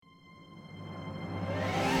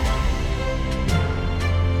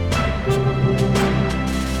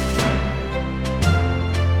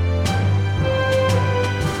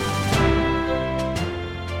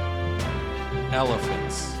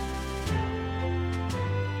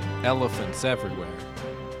Elephants everywhere.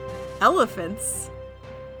 Elephants?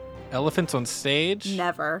 Elephants on stage?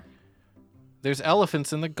 Never. There's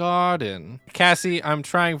elephants in the garden. Cassie, I'm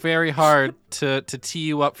trying very hard to tee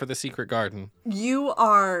you up for the secret garden. You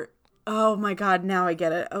are... Oh my god, now I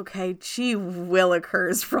get it. Okay, gee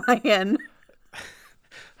willikers, Ryan.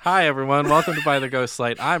 Hi, everyone. Welcome to By the Ghost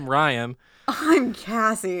Light. I'm Ryan. I'm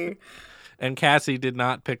Cassie. And Cassie did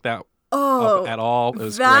not pick that up at all. It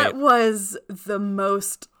was that great. Was the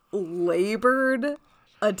most labored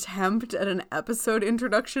attempt at an episode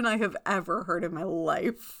introduction I have ever heard in my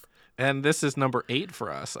life. And this is number 8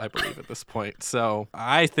 for us, I believe, at this point. So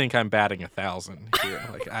I think I'm batting 1,000 here.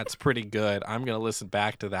 Like, that's pretty good. I'm going to listen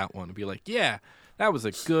back to that one and be like, yeah, that was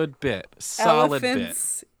a good bit. Solid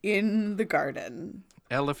Elephants in the garden.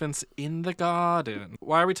 Elephants in the garden.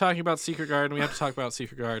 Why are we talking about Secret Garden? We have to talk about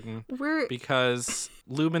Secret Garden because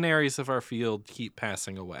luminaries of our field keep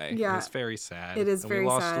passing away. Yeah, it's very sad. It is very sad. We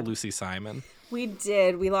lost Lucy Simon. We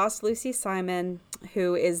did. We lost Lucy Simon,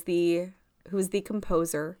 who is the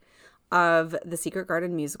composer of the Secret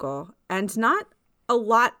Garden musical, and not a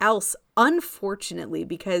lot else, unfortunately,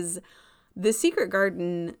 because the Secret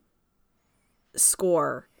Garden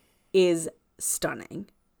score is stunning.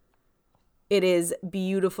 It is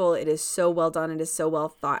beautiful. It is so well done. It is so well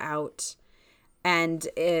thought out. And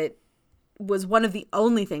it was one of the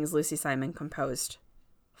only things Lucy Simon composed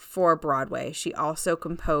for Broadway. She also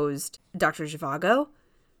composed Dr. Zhivago,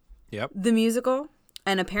 the musical.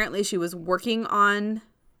 And apparently she was working on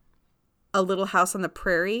A Little House on the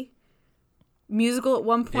Prairie musical at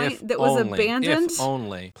one point that was abandoned. If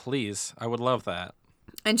only. Please. I would love that.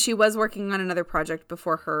 And she was working on another project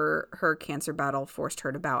before her cancer battle forced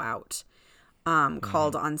her to bow out.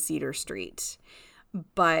 Called On Cedar Street.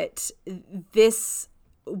 But this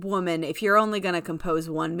woman, if you're only going to compose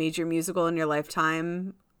one major musical in your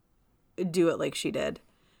lifetime, do it like she did.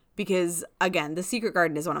 Because, again, The Secret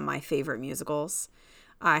Garden is one of my favorite musicals.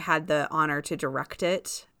 I had the honor to direct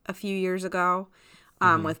it a few years ago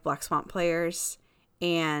with Black Swamp Players.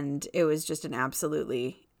 And it was just an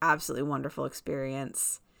absolutely wonderful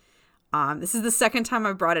experience. This is the second time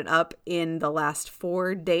I've brought it up in the last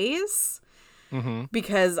 4 days.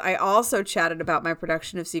 Because I also chatted about my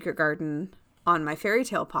production of Secret Garden on my Fairy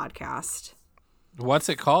Tale podcast. What's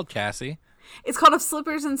it called, Cassie? It's called Of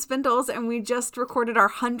Slippers and Spindles, and we just recorded our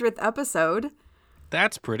 100th episode.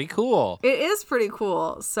 That's pretty cool. It is pretty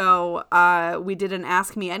cool. So we did an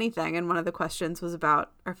Ask Me Anything, and one of the questions was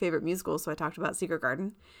about our favorite musicals, so I talked about Secret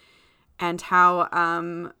Garden and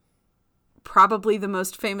how probably the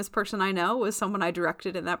most famous person I know was someone I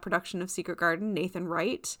directed in that production of Secret Garden, Nathan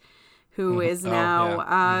Wright, who is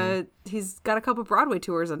now, he's got a couple Broadway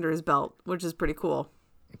tours under his belt, which is pretty cool.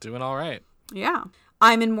 Doing all right. Yeah.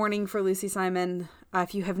 I'm in mourning for Lucy Simon.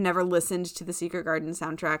 If you have never listened to the Secret Garden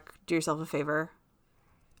soundtrack, do yourself a favor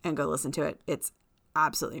and go listen to it. It's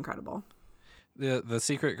absolutely incredible. The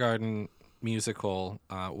Secret Garden musical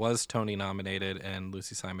was Tony nominated, and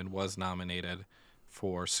Lucy Simon was nominated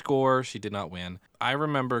for score. She did not win. I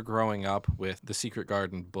remember growing up with the Secret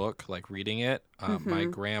Garden book, like reading it. My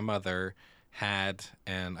grandmother had,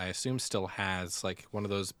 and I assume still has, like one of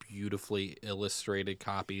those beautifully illustrated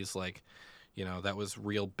copies, like, you know, that was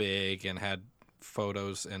real big and had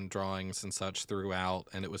photos and drawings and such throughout.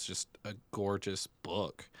 And it was just a gorgeous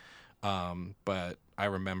book. But I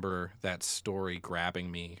remember that story grabbing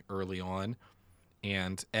me early on,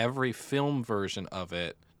 and every film version of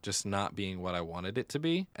it just not being what I wanted it to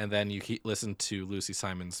be. And then you listen to Lucy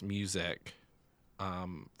Simon's music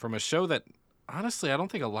from a show that, honestly, I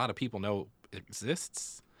don't think a lot of people know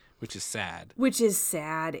exists, which is sad. Which is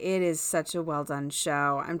sad. It is such a well-done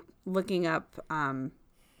show. I'm looking up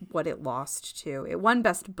what it lost to. It won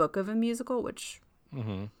Best Book of a Musical, which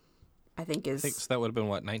I think is... So that would have been,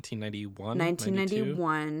 what, 1991?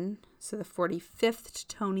 1991. 92? So the 45th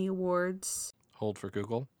Tony Awards. Hold for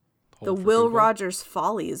Google. The Will Rogers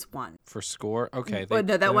Follies won for score. Okay, no,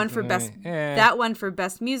 that one for best. That one for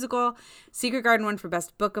best musical. Secret Garden won for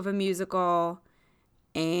best book of a musical,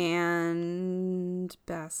 and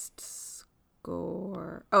best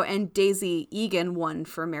score. Oh, and Daisy Egan won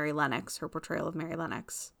for Mary Lennox, her portrayal of Mary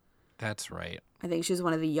Lennox. That's right. I think she was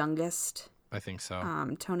one of the youngest. I think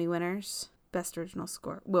so. Tony winners. Best original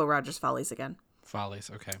score. Will Rogers Follies again. Follies.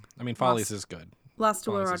 Okay. I mean, Follies is good. Lost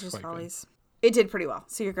to Will Rogers Follies. Good. It did pretty well.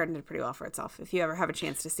 Secret Garden did pretty well for itself. If you ever have a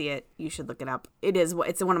chance to see it, you should look it up. It's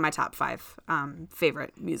one of my top 5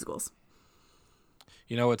 favorite musicals.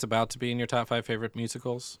 You know what's about to be in your top 5 favorite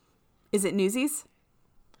musicals? Is it Newsies?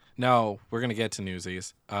 No, we're going to get to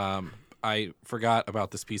Newsies. I forgot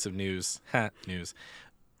about this piece of news. News.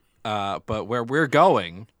 But where we're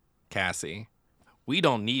going, Cassie, We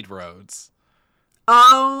don't need roads.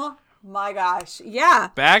 Oh my gosh. Yeah.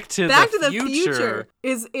 Back to the Future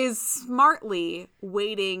is smartly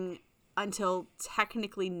waiting until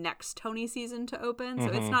technically next Tony season to open. So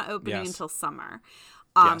it's not opening until summer.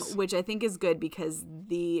 Which I think is good because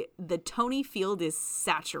the Tony field is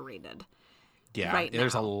saturated. Yeah, right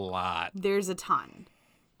there's now. a lot. There's a ton.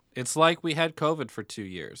 It's like we had COVID for 2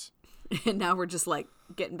 years. And now we're just like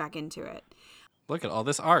getting back into it. Look at all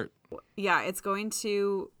this art. Yeah, it's going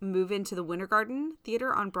to move into the Winter Garden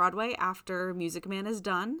Theater on Broadway after Music Man is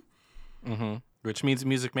done. Mm-hmm. Which means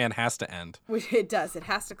Music Man has to end. It does. It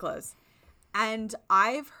has to close. And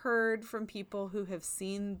I've heard from people who have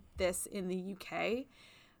seen this in the UK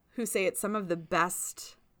who say it's some of the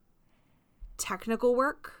best technical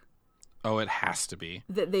work. Oh, it has to be.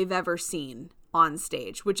 That they've ever seen on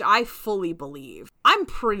stage, which I fully believe. I'm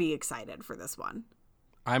pretty excited for this one.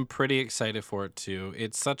 I'm pretty excited for it too.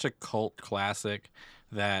 It's such a cult classic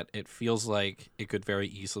that it feels like it could very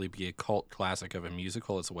easily be a cult classic of a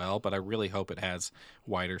musical as well, but I really hope it has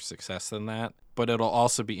wider success than that. But it'll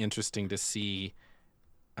also be interesting to see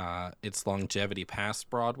its longevity past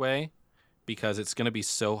Broadway, because it's going to be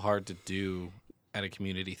so hard to do at a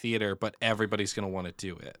community theater, but everybody's going to want to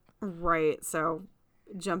do it. Right, so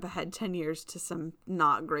jump ahead 10 years to some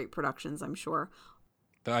not great productions, I'm sure.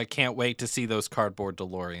 I can't wait to see those cardboard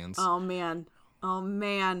DeLoreans. Oh, man. Oh,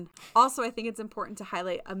 man. Also, I think it's important to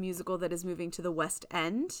highlight a musical that is moving to the West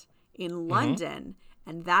End in London.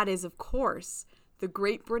 And that is, of course, the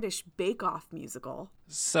Great British Bakeoff musical.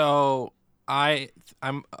 So I'm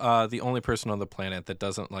the only person on the planet that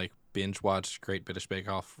doesn't like binge watch Great British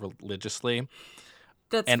Bakeoff religiously.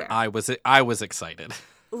 That's fair. I was excited.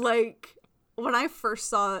 Like, when I first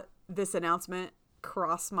saw this announcement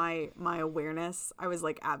cross my awareness, I was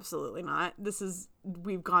like, absolutely not.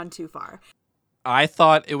 We've gone too far. I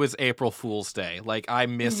thought it was April Fool's Day. Like, I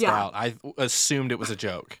missed out. I assumed it was a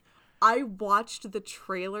joke. I watched the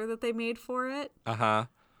trailer that they made for it. Uh-huh.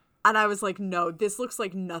 And I was like, no, this looks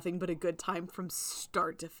like nothing but a good time from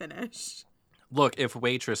start to finish. Look, if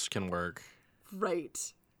Waitress can work.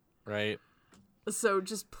 Right. Right? So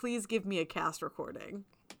just please give me a cast recording.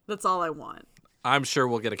 That's all I want. I'm sure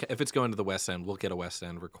we'll get if it's going to the West End, we'll get a West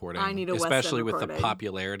End recording. I need a West End especially with recording. The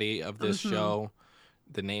popularity of this show,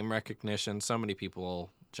 the name recognition. So many people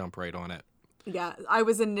will jump right on it. Yeah, I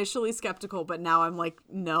was initially skeptical, but now I'm like,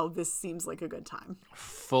 no, this seems like a good time.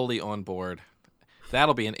 Fully on board.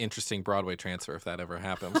 That'll be an interesting Broadway transfer if that ever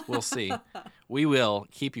happens. We'll see. We will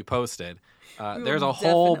keep you posted. There's a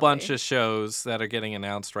whole bunch of shows that are getting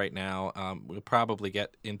announced right now. We'll probably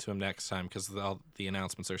get into them next time because the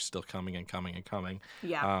announcements are still coming and coming and coming.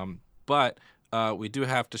 Yeah. But we do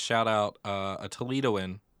have to shout out a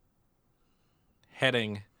Toledoan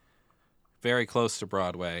heading very close to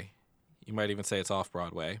Broadway. You might even say it's off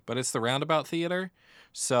Broadway, but it's the Roundabout Theater.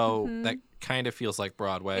 So that kind of feels like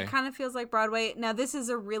Broadway. It kind of feels like Broadway. Now, this is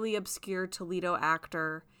a really obscure Toledo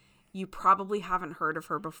actor. You probably haven't heard of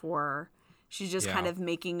her before. She's just kind of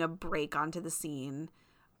making a break onto the scene.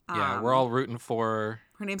 Yeah, we're all rooting for her.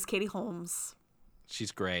 Her name's Katie Holmes.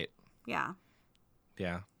 She's great. Yeah.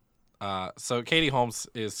 Yeah. So Katie Holmes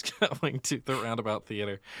is going to the Roundabout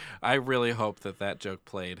Theater. I really hope that joke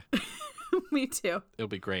played. Me too. It'll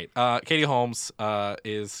be great. Katie Holmes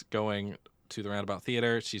is going to the Roundabout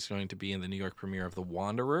Theater. She's going to be in the New York premiere of The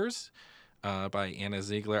Wanderers by Anna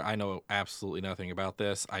Ziegler. I know absolutely nothing about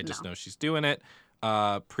this. I just know she's doing it.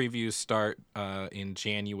 Previews start in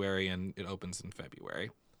January and it opens in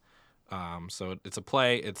February. So it's a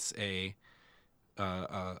play. It's a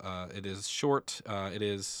it is short. It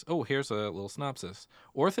is here's a little synopsis.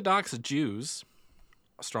 Orthodox Jews,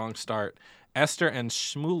 a strong start. Esther and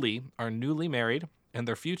Shmuley are newly married, and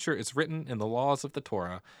their future is written in the laws of the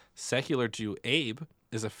Torah. Secular Jew Abe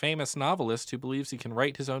is a famous novelist who believes he can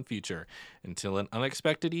write his own future, until an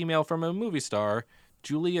unexpected email from a movie star,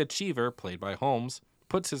 Julia Cheever, played by Holmes,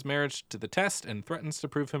 puts his marriage to the test and threatens to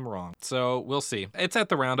prove him wrong. So we'll see. It's at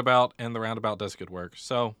the Roundabout, and the Roundabout does good work,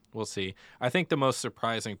 so we'll see. I think the most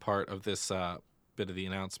surprising part of this bit of the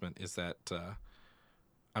announcement is that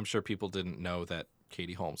I'm sure people didn't know that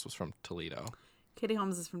Katie Holmes was from Toledo. Katie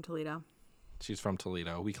Holmes is from Toledo. She's from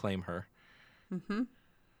Toledo. We claim her. Mm-hmm.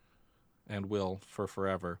 And will for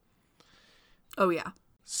forever. Oh, yeah.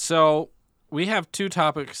 So we have 2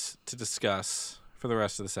 topics to discuss for the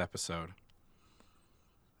rest of this episode.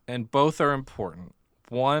 And both are important.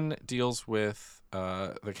 One deals with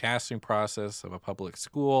the casting process of a public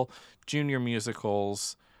school, junior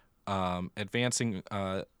musicals, advancing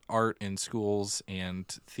art in schools and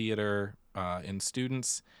theater in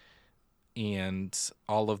students, and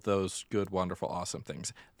all of those good, wonderful, awesome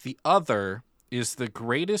things. The other is the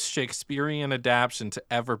greatest Shakespearean adaptation to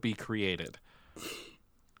ever be created.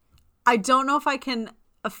 I don't know if I can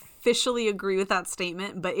officially agree with that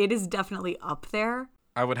statement, but it is definitely up there.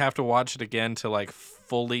 I would have to watch it again to like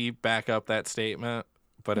fully back up that statement,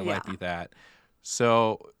 but it Yeah. might be that.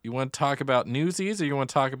 So you want to talk about Newsies or you want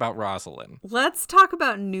to talk about Rosalind? Let's talk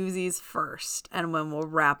about Newsies first, and then we'll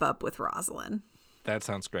wrap up with Rosalind. That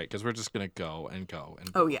sounds great because we're just going to go and go and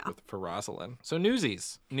Oh, go yeah. for Rosalind. So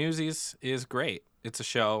Newsies. Newsies is great. It's a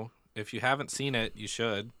show. If you haven't seen it, you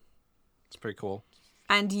should. It's pretty cool.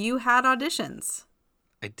 And you had auditions.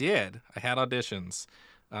 I did. I had auditions.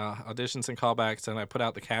 Auditions and callbacks, and I put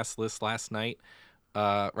out the cast list last night,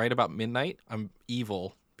 right about midnight. I'm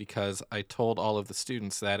evil because I told all of the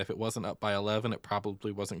students that if it wasn't up by 11, it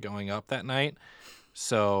probably wasn't going up that night.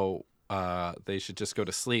 So they should just go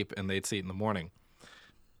to sleep, and they'd see it in the morning.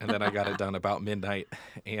 And then I got it done about midnight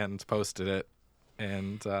and posted it,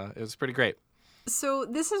 and it was pretty great. So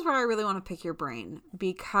this is where I really want to pick your brain,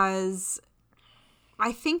 because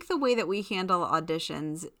I think the way that we handle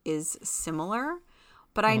auditions is similar,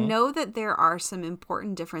 but I know that there are some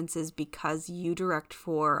important differences because you direct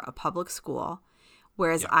for a public school,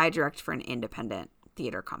 whereas I direct for an independent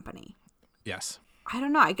theater company. Yes. I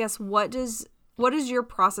don't know. I guess what does your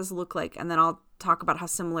process look like? And then I'll talk about how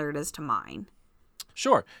similar it is to mine.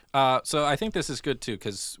 Sure. So I think this is good, too,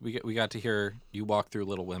 because we got to hear you walk through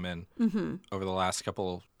Little Women over the last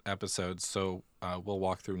couple episodes. So we'll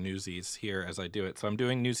walk through Newsies here as I do it. So I'm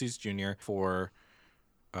doing Newsies Junior for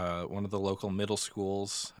one of the local middle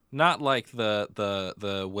schools. Not like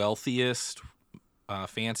the wealthiest,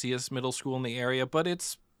 fanciest middle school in the area, but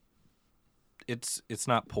it's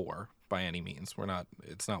not poor by any means.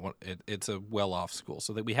 It's a well-off school,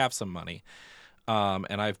 so that we have some money.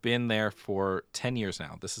 And I've been there for 10 years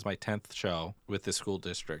now. This is my 10th show with this school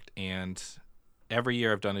district. And every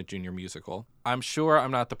year I've done a junior musical. I'm sure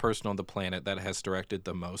I'm not the person on the planet that has directed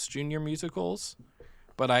the most junior musicals,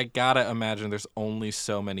 but I gotta imagine there's only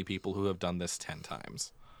so many people who have done this 10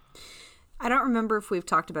 times. I don't remember if we've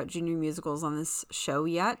talked about junior musicals on this show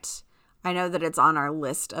yet. I know that it's on our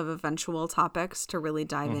list of eventual topics to really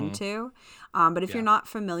dive into. But if you're not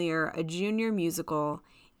familiar, a junior musical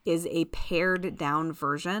is a pared down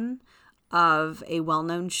version of a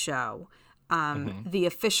well-known show. The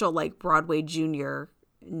official Broadway junior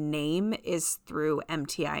name is through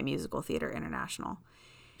MTI Musical Theater International.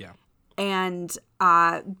 Yeah. And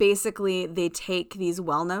basically they take these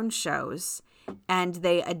well-known shows and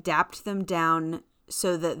they adapt them down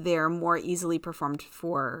so that they're more easily performed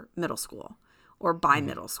for middle school or by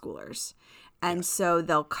middle schoolers. And so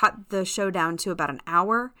they'll cut the show down to about an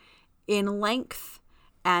hour in length,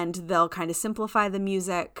 and they'll kind of simplify the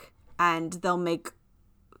music, and they'll make,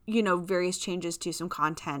 various changes to some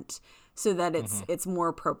content so that it's more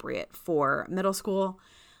appropriate for middle school.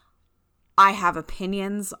 I have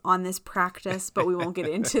opinions on this practice, but we won't get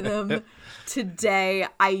into them today.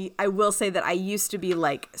 I will say that I used to be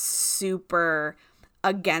super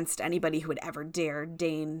against anybody who would ever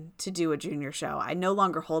deign to do a junior show. I no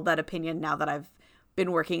longer hold that opinion now that I've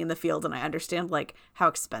been working in the field and I understand how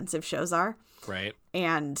expensive shows are. Right.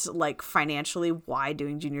 And financially why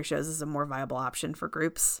doing junior shows is a more viable option for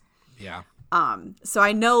groups. Yeah. So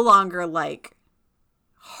I no longer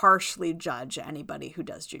harshly judge anybody who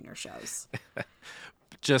does junior shows.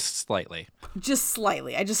 Just slightly. Just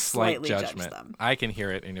slightly. I just slightly judge them. I can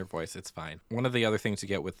hear it in your voice. It's fine. One of the other things you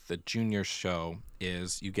get with the junior show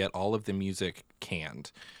is you get all of the music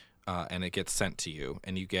canned, and it gets sent to you,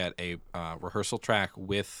 and you get a rehearsal track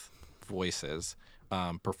with voices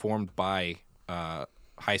performed by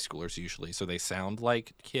high schoolers usually, so they sound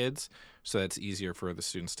like kids, so that's easier for the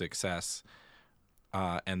students to access.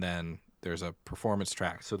 And then there's a performance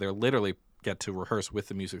track, so they'll literally get to rehearse with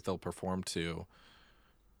the music they'll perform to,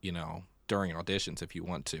 during auditions if you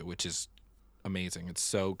want to, which is amazing. It's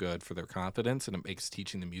so good for their confidence, and it makes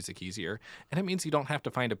teaching the music easier. And it means you don't have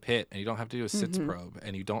to find a pit, and you don't have to do a sits probe,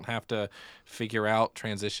 and you don't have to figure out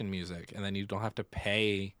transition music, and then you don't have to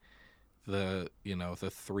pay the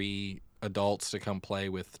 3 adults to come play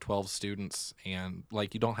with 12 students, and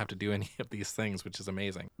you don't have to do any of these things, which is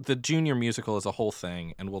amazing. The junior musical is a whole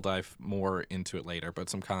thing, and we'll dive more into it later,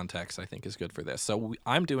 but some context I think is good for this. So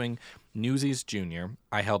I'm doing Newsies Junior.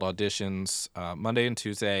 I held auditions Monday and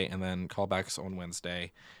Tuesday, and then callbacks on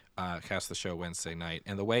Wednesday, cast the show Wednesday night.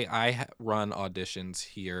 And the way I run auditions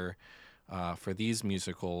here for these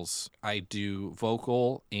musicals, I do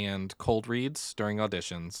vocal and cold reads during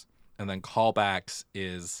auditions, and then callbacks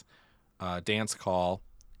is dance call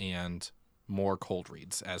and more cold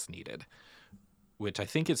reads as needed, which I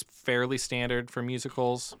think is fairly standard for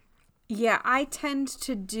musicals. Yeah, I tend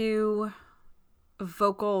to do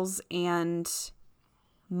vocals and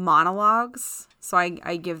monologues. So I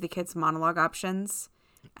give the kids monologue options.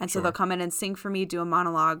 And so they'll come in and sing for me, do a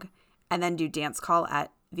monologue, and then do dance call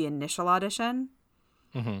at the initial audition.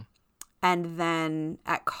 Mm-hmm. And then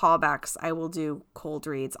at callbacks, I will do cold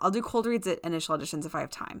reads. I'll do cold reads at initial auditions if I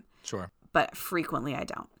have time. Sure. But frequently I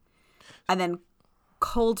don't. And then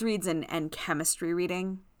cold reads and chemistry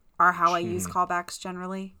reading are how I use callbacks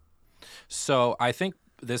generally. So I think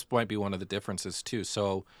this might be one of the differences too.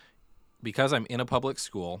 So because I'm in a public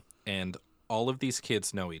school and all of these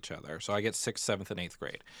kids know each other, so I get 6th, 7th, and 8th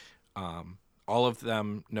grade. All of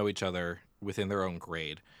them know each other within their own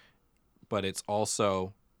grade, but it's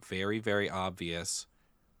also very, very obvious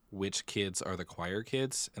which kids are the choir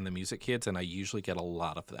kids and the music kids, and I usually get a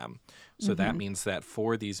lot of them. So that means that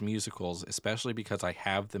for these musicals, especially because I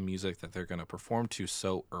have the music that they're going to perform to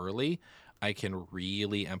so early, I can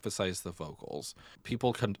really emphasize the vocals.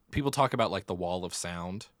 People talk about like the wall of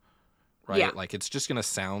sound, right? Yeah. Like it's just going to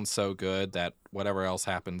sound so good that whatever else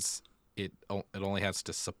happens, it only has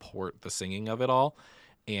to support the singing of it all.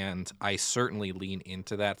 And I certainly lean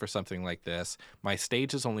into that for something like this. My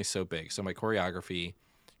stage is only so big, so my choreography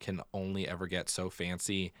can only ever get so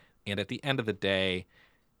fancy. And at the end of the day,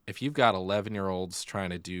 if you've got 11-year-olds trying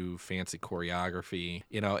to do fancy choreography,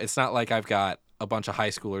 it's not like I've got a bunch of high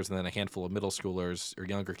schoolers and then a handful of middle schoolers or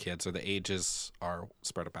younger kids, or the ages are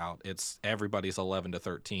spread about. It's everybody's 11 to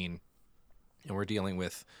 13, and we're dealing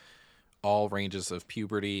with all ranges of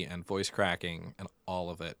puberty and voice cracking and all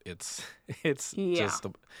of it. It's it's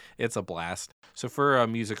a blast. So for a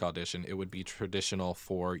music audition, it would be traditional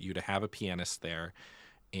for you to have a pianist there,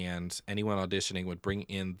 and anyone auditioning would bring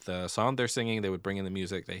in the song they're singing, they would bring in the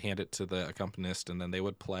music, they hand it to the accompanist, and then they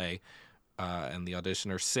would play, and the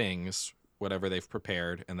auditioner sings whatever they've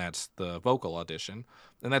prepared, and that's the vocal audition.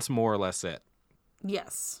 And that's more or less it.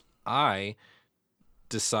 Yes. I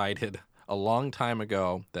decided a long time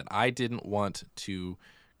ago that I didn't want to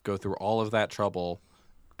go through all of that trouble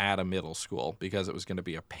at a middle school because it was going to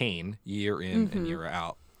be a pain year in and year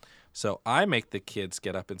out. So I make the kids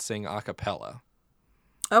get up and sing acapella.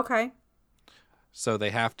 Okay. So they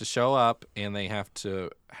have to show up and they have to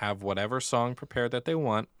have whatever song prepared that they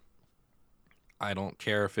want. I don't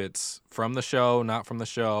care if it's from the show, not from the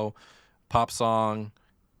show, pop song.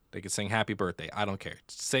 They could sing Happy Birthday. I don't care.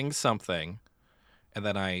 Sing something, and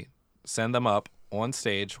then I send them up on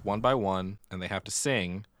stage one by one, and they have to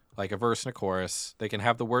sing like a verse and a chorus. They can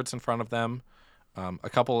have the words in front of them. A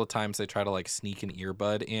couple of times they try to like sneak an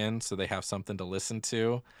earbud in so they have something to listen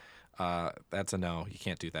to. That's a no. You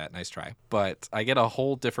can't do that. Nice try. But I get a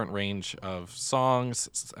whole different range of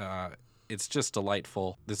songs. It's just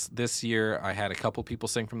delightful. This year I had a couple people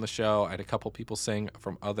sing from the show. I had a couple people sing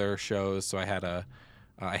from other shows. So I had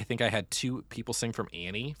I think I had 2 people sing from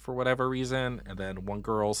Annie for whatever reason, and then one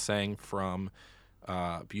girl sang from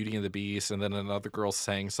Beauty and the Beast, and then another girl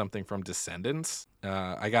sang something from Descendants.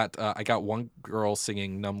 I got one girl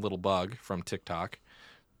singing Numb Little Bug from TikTok.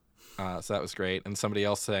 So that was great. And somebody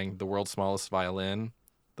else sang The World's Smallest Violin,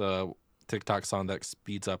 the TikTok song that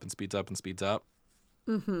speeds up and speeds up and speeds up.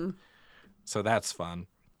 Mm-hmm. So that's fun.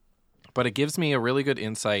 But it gives me a really good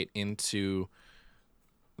insight into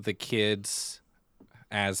the kids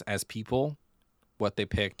as people, what they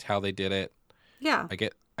picked, how they did it. Yeah.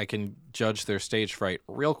 I can judge their stage fright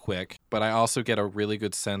real quick, but I also get a really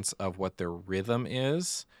good sense of what their rhythm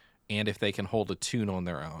is and if they can hold a tune on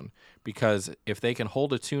their own. Because if they can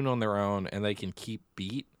hold a tune on their own and they can keep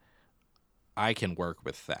beat, I can work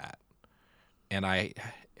with that. And I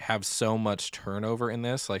have so much turnover in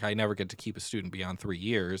this. Like, I never get to keep a student beyond 3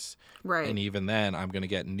 years. Right. And even then, I'm going to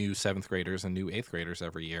get new 7th graders and new 8th graders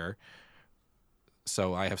every year.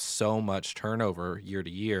 So I have so much turnover year to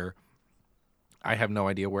year. I have no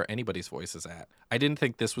idea where anybody's voice is at. I didn't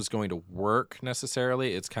think this was going to work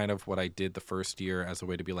necessarily. It's kind of what I did the first year as a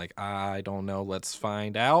way to be like, I don't know, let's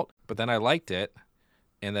find out. But then I liked it.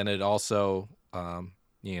 And then it also,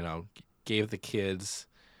 gave the kids,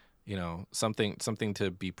 something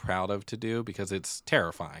to be proud of to do, because it's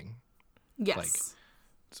terrifying. Yes.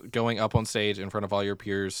 Like going up on stage in front of all your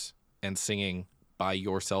peers and singing by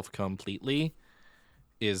yourself completely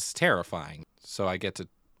is terrifying. So I get to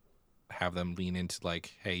have them lean into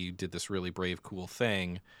like, hey, you did this really brave, cool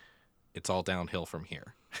thing. It's all downhill from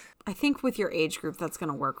here. I think with your age group, that's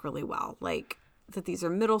going to work really well. Like, that these are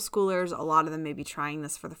middle schoolers. A lot of them may be trying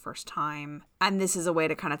this for the first time. And this is a way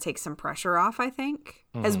to kind of take some pressure off, I think.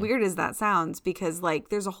 Mm-hmm. As weird as that sounds, because like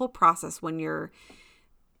there's a whole process when you're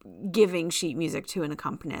giving sheet music to an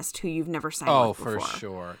accompanist who you've never sang with before. Oh, for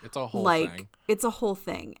sure. It's a whole thing. Like, it's a whole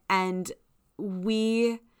thing. And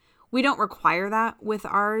we We don't require that with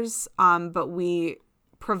ours, but we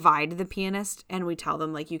provide the pianist and we tell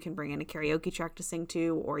them, like, you can bring in a karaoke track to sing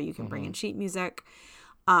to, or you can bring in sheet music.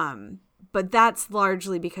 But that's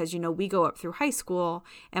largely because, we go up through high school,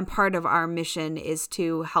 and part of our mission is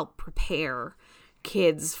to help prepare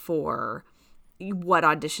kids for what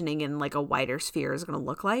auditioning in like a wider sphere is going to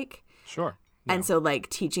look like. Sure. Yeah. And so like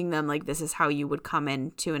teaching them, like, this is how you would come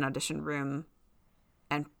into an audition room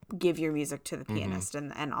and give your music to the pianist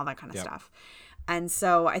and all that kind of stuff. And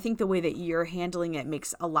so I think the way that you're handling it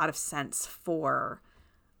makes a lot of sense for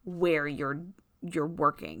where you're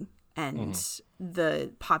working and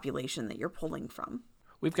the population that you're pulling from.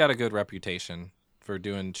 We've got a good reputation for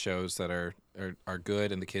doing shows that are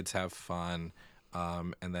good and the kids have fun.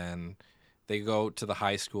 And then they go to the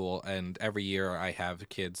high school, and every year I have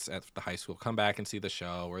kids at the high school come back and see the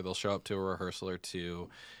show, or they'll show up to a rehearsal or two.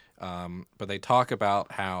 But they talk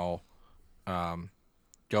about how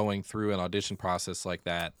going through an audition process like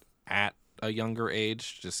that at a younger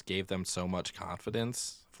age just gave them so much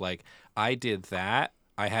confidence. Like, I did that.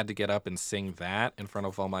 I had to get up and sing that in front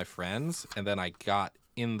of all my friends, and then I got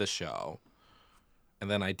in the show.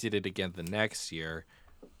 And then I did it again the next year.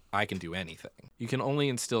 I can do anything. You can only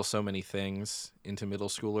instill so many things into middle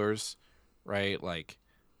schoolers, right? Like,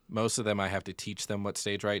 most of them I have to teach them what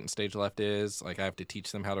stage right and stage left is. Like, I have to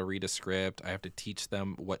teach them how to read a script. I have to teach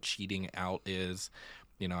them what cheating out is.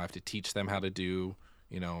 I have to teach them how to do,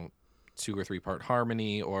 2 or 3 part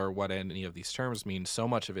harmony, or what any of these terms mean. So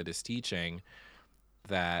much of it is teaching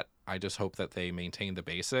that I just hope that they maintain the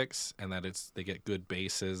basics and that they get good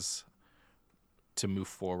bases to move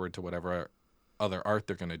forward to whatever other art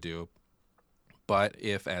they're going to do. But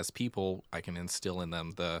if, as people, I can instill in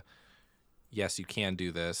them yes, you can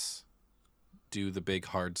do this, do the big,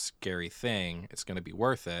 hard, scary thing, it's going to be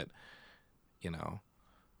worth it,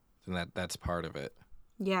 then that's part of it.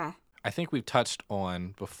 Yeah. I think we've touched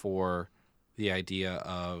on before the idea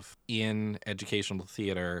of, in educational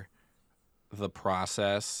theater, the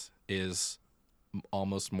process is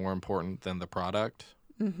almost more important than the product.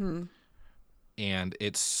 Mm-hmm. And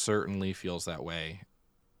it certainly feels that way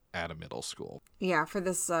at a middle school. Yeah, for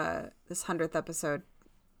this 100th episode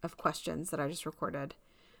of questions that I just recorded,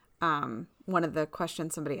 one of the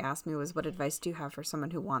questions somebody asked me was, what advice do you have for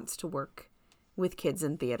someone who wants to work with kids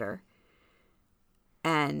in theater?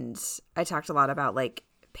 And I talked a lot about like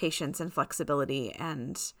patience and flexibility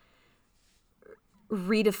and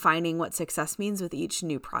redefining what success means with each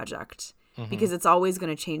new project, because it's always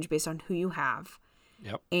going to change based on who you have.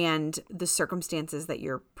 Yep. And the circumstances that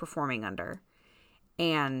you're performing under,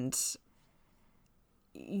 and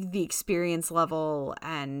the experience level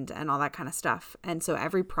and all that kind of stuff. And so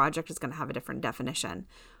every project is going to have a different definition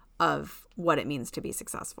of what it means to be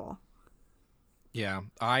successful. Yeah.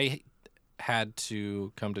 I had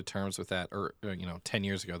to come to terms with that, 10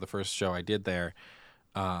 years ago, the first show I did there,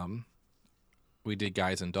 we did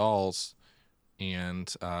Guys and Dolls,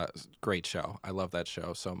 and great show. I love that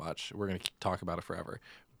show so much. We're going to talk about it forever.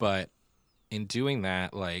 But in doing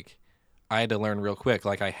that, like, I had to learn real quick.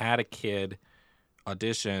 Like, I had a kid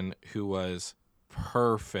audition who was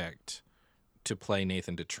perfect to play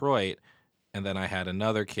Nathan Detroit, and then I had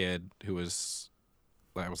another kid who I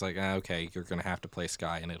was like, okay, you're going to have to play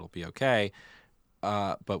Sky, and it'll be okay.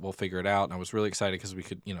 But we'll figure it out. And I was really excited because we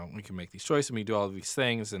could make these choices and we do all of these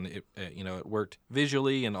things, and it worked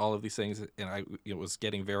visually and all of these things. And it was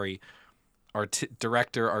getting very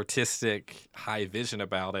artistic, high vision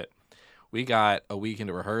about it. We got a week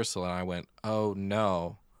into rehearsal and I went, oh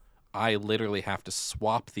no, I literally have to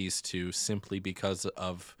swap these two simply because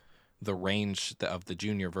of the range of the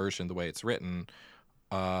junior version, the way it's written.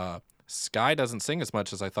 Sky doesn't sing as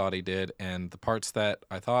much as I thought he did, and the parts that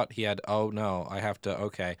I thought he had, oh no, I have to,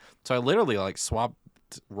 okay. So I literally swapped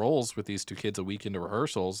roles with these two kids a week into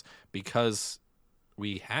rehearsals because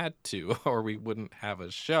we had to, or we wouldn't have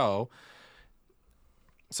a show.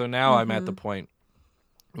 So now I'm at the point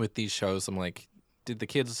with these shows, I'm like, did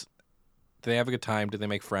they have a good time? Did they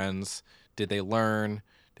make friends? Did they learn?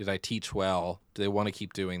 Did I teach well? Do they want to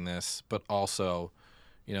keep doing this? But also,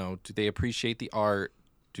 do they appreciate the art?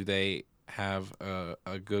 Do they have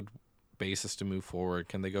a good basis to move forward?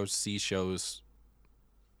 Can they go see shows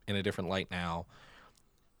in a different light now?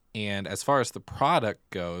 And as far as the product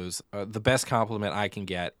goes, the best compliment I can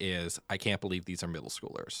get is, I can't believe these are middle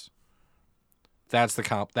schoolers. That's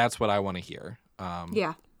that's what I want to hear.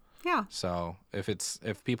 Yeah. So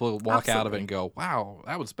if people walk out of it and go, wow,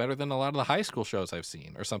 that was better than a lot of the high school shows I've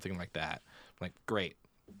seen, or something like that, I'm like, great,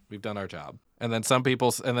 we've done our job. And then some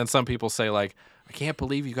people say, like, I can't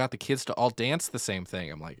believe you got the kids to all dance the same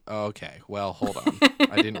thing. I'm like, oh, okay, well, hold on.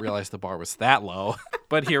 I didn't realize the bar was that low.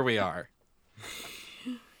 But here we are.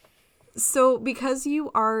 So because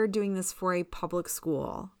you are doing this for a public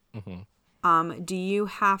school, do you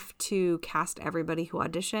have to cast everybody who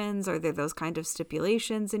auditions? Are there those kind of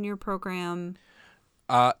stipulations in your program?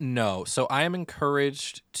 No. So I am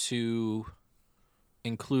encouraged to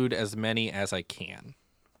include as many as I can.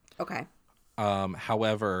 Okay.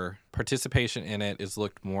 However, participation in it is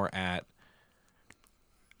looked more at...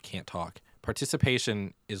 Can't talk.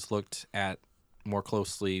 Participation is looked at more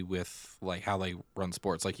closely with like how they run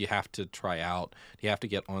sports. Like you have to try out, you have to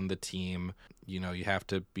get on the team, you have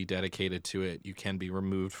to be dedicated to it. You can be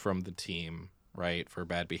removed from the team, right, for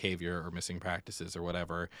bad behavior or missing practices or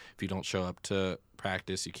whatever. If you don't show up to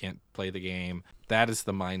practice, you can't play the game. That is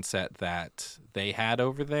the mindset that they had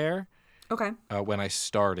over there. Okay. When I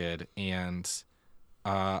started, and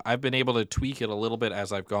I've been able to tweak it a little bit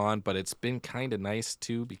as I've gone, but it's been kind of nice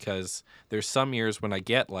too, because there's some years when I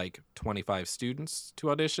get like 25 students to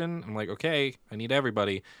audition. I'm like, okay, I need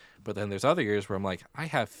everybody. But then there's other years where I'm like, I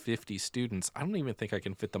have 50 students. I don't even think I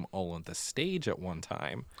can fit them all on the stage at one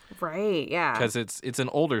time. Right, yeah. Because it's an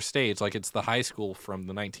older stage. Like it's the high school from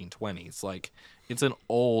the 1920s. Like it's an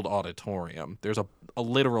old auditorium. There's a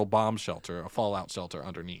literal bomb shelter, a fallout shelter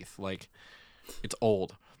underneath. Like it's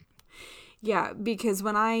old. Yeah, because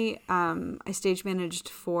when I stage managed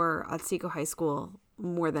for Otsego High School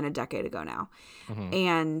more than a decade ago now,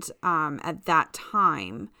 and at that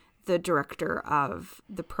time, the director of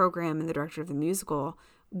the program and the director of the musical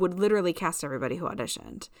would literally cast everybody who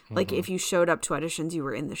auditioned. Like if you showed up to auditions, you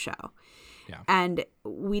were in the show. Yeah. And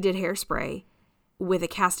we did Hairspray with a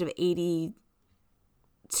cast of 82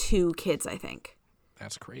 kids, I think.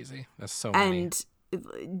 That's crazy. That's so many. And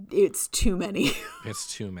it's too many.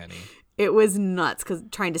 It's too many. It was nuts because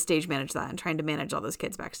trying to stage manage that and trying to manage all those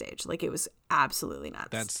kids backstage, like it was absolutely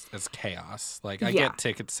nuts. That's chaos. Like I get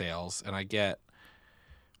ticket sales, and I get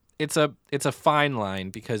it's a fine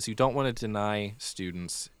line, because you don't want to deny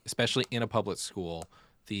students, especially in a public school,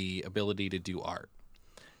 the ability to do art.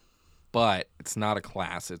 But it's not a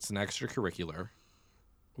class; it's an extracurricular,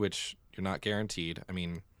 which you're not guaranteed. I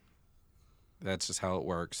mean, that's just how it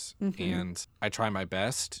works. And I try my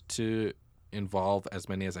best to involve as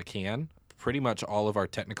many as I can. Pretty much all of our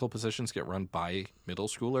technical positions get run by middle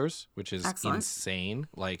schoolers, which is insane.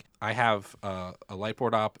 Like I have a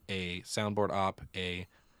lightboard op, a soundboard op, and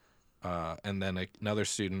then another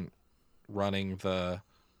student running the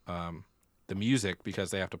music,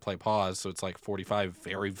 because they have to play pause. So it's like 45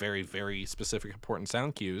 very, very, very specific important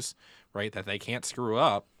sound cues, right, that they can't screw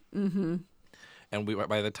up. And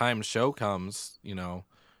by the time show comes,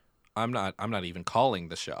 I'm not even calling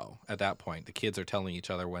the show at that point. The kids are telling each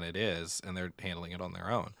other when it is, and they're handling it on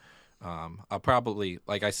their own. I'll probably,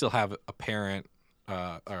 like, I still have a parent,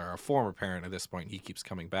 or a former parent at this point. He keeps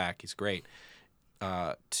coming back. He's great,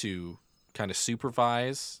 to kind of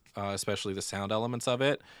supervise, especially the sound elements of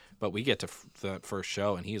it. But we get to the first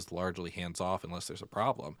show, and he's largely hands off unless there's a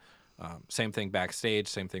problem. Same thing backstage.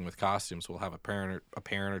 Same thing with costumes. We'll have a parent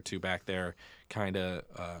or two back there, kind of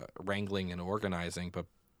wrangling and organizing. But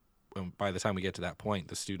by the time we get to that point,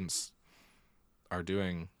 the students are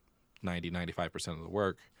doing 95% of the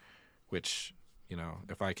work, which,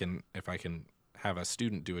 if I can have a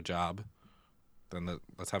student do a job, then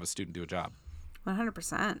let's have a student do a job.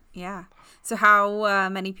 100%. Yeah. So how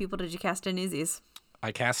many people did you cast in Newsies?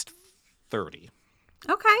 I cast 30.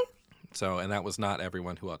 Okay. So, and that was not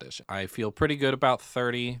everyone who auditioned. I feel pretty good about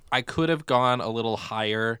 30. I could have gone a little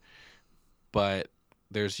higher, but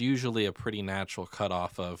there's usually a pretty natural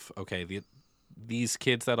cutoff of, okay, these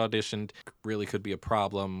kids that auditioned really could be a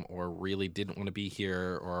problem, or really didn't want to be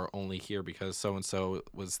here, or only here because so-and-so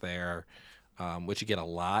was there, which you get a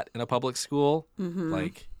lot in a public school.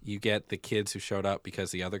 Like, you get the kids who showed up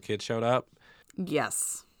because the other kids showed up.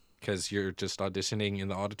 Yes. Because you're just auditioning in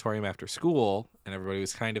the auditorium after school, and everybody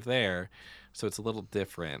was kind of there. So it's a little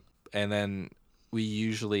different. And then we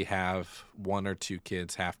usually have one or two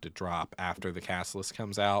kids have to drop after the cast list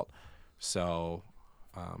comes out. So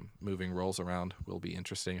moving roles around will be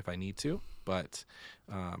interesting if I need to. But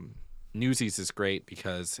Newsies is great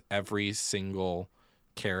because every single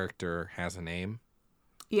character has a name.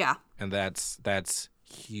 Yeah. And that's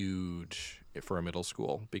huge for a middle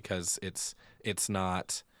school, because it's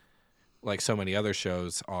not like so many other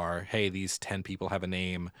shows are, hey, these 10 people have a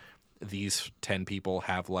name. These 10 people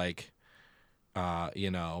have like,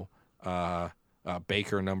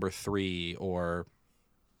 baker number 3, or,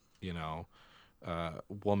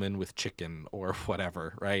 woman with chicken, or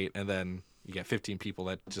whatever, right? And then you get 15 people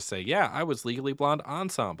that just say, yeah, I was Legally Blonde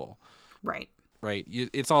ensemble. Right. Right.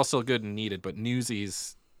 It's also good and needed, but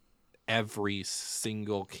Newsies, every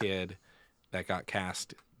single kid that got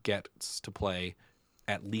cast gets to play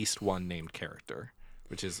at least one named character,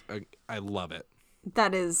 which is I love it.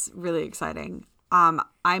 That is really exciting.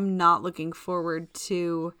 I'm not looking forward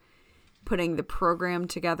to putting the program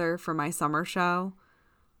together for my summer show.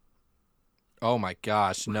 Oh my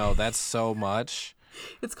gosh, no, that's so much.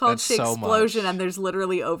 It's called That's so Shakesplosion, much. and there's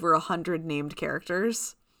literally over 100 named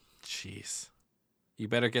characters. Jeez. You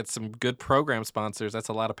better get some good program sponsors. That's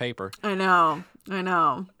a lot of paper. I know.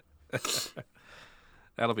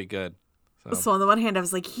 That'll be good. So on the one hand, I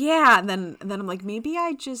was like, yeah. And then I'm like, maybe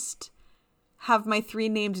I just have my 3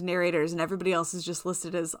 named narrators and everybody else is just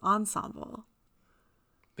listed as ensemble.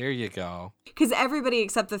 There you go. Because everybody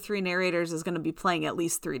except the 3 narrators is going to be playing at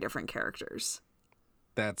least 3 different characters.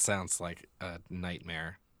 That sounds like a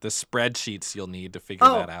nightmare. The spreadsheets you'll need to figure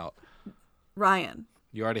that out. Ryan.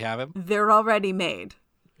 You already have him? They're already made.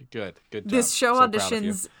 Good job. This show So proud of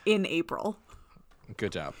auditions in April. you.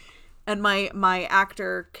 Good job. And my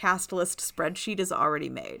actor cast list spreadsheet is already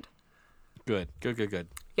made. Good.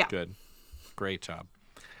 Yeah. Good. Great job.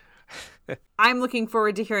 I'm looking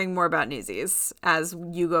forward to hearing more about Newsies as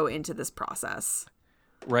you go into this process.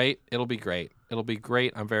 Right? It'll be great.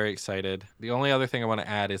 I'm very excited. The only other thing I want to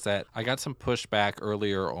add is that I got some pushback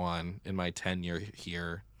earlier on in my tenure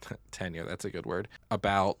here. Tenure, that's a good word.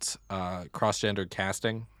 About cross-gendered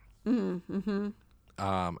casting. Mm-hmm.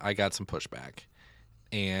 I got some pushback.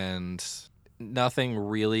 And nothing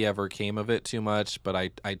really ever came of it too much, but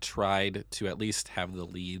I tried to at least have the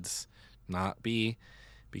leads not be,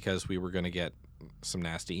 because we were going to get some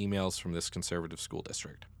nasty emails from this conservative school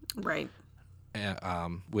district. Right.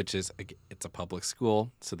 Which is, it's a public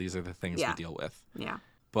school, so these are the things we deal with. Yeah.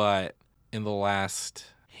 But in the last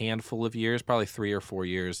handful of years, probably 3 or 4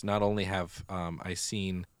 years, not only have I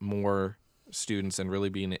seen more students and really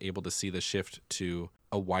being able to see the shift to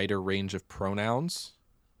a wider range of pronouns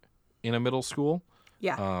in a middle school.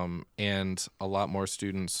 Yeah. And a lot more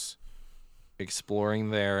students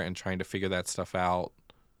exploring there and trying to figure that stuff out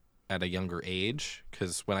at a younger age.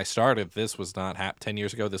 Because when I started, this was not 10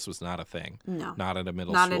 years ago. This was not a thing. No. Not at a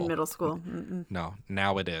middle school. Not in middle school. Mm-mm. No.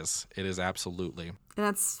 Now it is. It is absolutely. And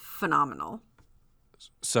that's phenomenal.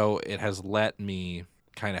 So it has let me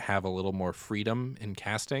kind of have a little more freedom in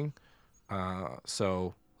casting.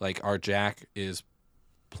 So like our Jack is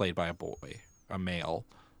played by a boy, a male,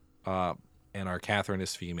 and our Catherine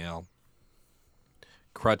is female.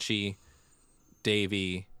 Crutchy,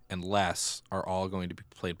 Davy, and Les are all going to be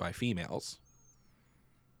played by females.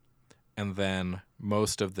 And then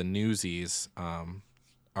most of the Newsies are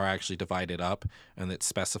actually divided up, and it's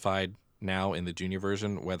specified now in the junior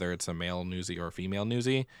version whether it's a male Newsie or a female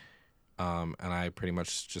Newsie. And I pretty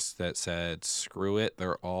much just said, screw it.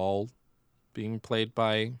 They're all being played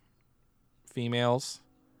by females.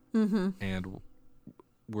 Mm-hmm. And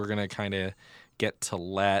we're going to kind of get to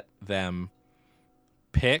let them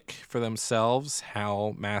pick for themselves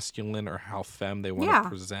how masculine or how femme they want to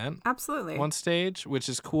present. Absolutely. On stage, which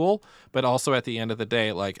is cool. But also at the end of the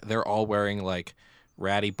day, like, they're all wearing like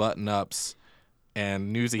ratty button-ups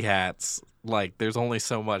and newsy hats. Like, there's only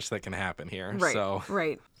so much that can happen here.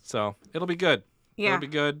 Right. So it'll be good. Yeah. It'll be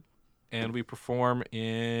good. And we perform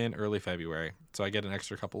in early February. So I get an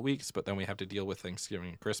extra couple weeks, but then we have to deal with Thanksgiving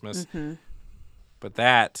and Christmas. Mm-hmm. But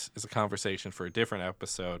that is a conversation for a different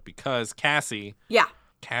episode because Cassie,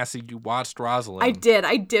 you watched Rosalind.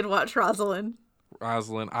 I did watch Rosalind.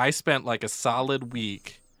 I spent like a solid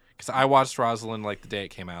week because I watched Rosalind like the day it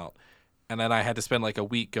came out. And then I had to spend like a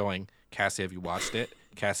week going, Cassie, have you watched it?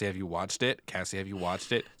 Cassie, have you watched it? Cassie, have you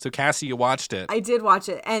watched it? So, Cassie, you watched it. I did watch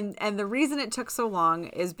it. And the reason it took so long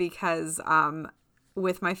is because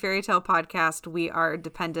with my fairy tale podcast, we are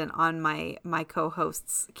dependent on my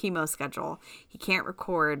co-host's chemo schedule. He can't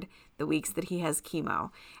record the weeks that he has chemo.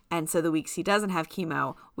 And so the weeks he doesn't have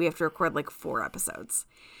chemo, we have to record like 4 episodes.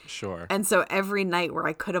 Sure. And so every night where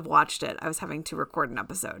I could have watched it, I was having to record an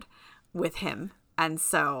episode with him. And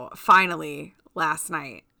so finally, last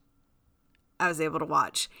night, I was able to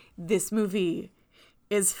watch. This movie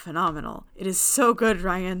is phenomenal. It is so good,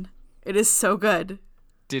 Ryan. It is so good.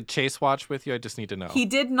 Did Chase watch with you? I just need to know. He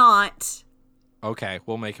did not. Okay,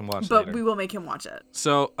 we'll make him watch but later. We will make him watch it.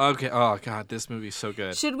 So, okay. Oh, God, this movie's so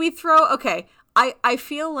good. Should we throw... Okay, I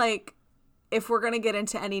feel like if we're going to get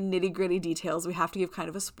into any nitty-gritty details, we have to give kind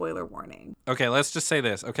of a spoiler warning. Okay, let's just say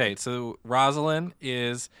this. Okay, so Rosalind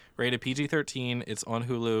is rated PG-13. It's on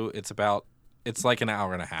Hulu. It's like an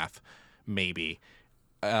hour and a half. Maybe.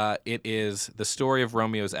 It is the story of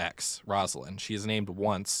Romeo's ex, Rosalind. She is named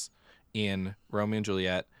once in Romeo and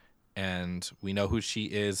Juliet, and we know who she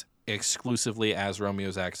is. exclusively as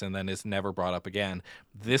Romeo's ex and then is never brought up again.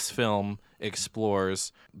 This film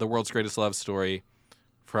explores the world's greatest love story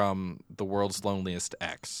from the world's loneliest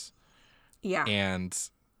ex. Yeah. And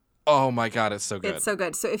oh my God, it's so good. It's so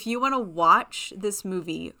good. So if you want to watch this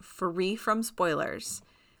movie free from spoilers,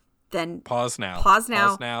 then Pause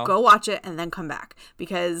now. Go watch it and then come back,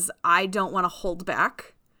 because I don't want to hold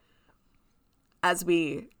back as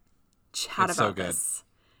we chat It's about so good. this.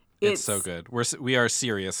 It's so good. We are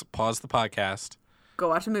serious. Pause the podcast. Go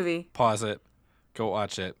watch a movie. Pause it. Go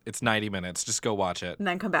watch it. It's 90 minutes. Just go watch it. And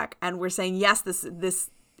then come back. And we're saying, yes, this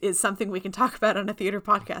is something we can talk about on a theater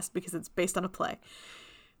podcast because it's based on a play.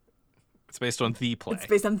 It's based on the play. It's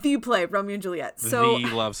based on the play, Romeo and Juliet. So the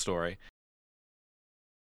love story.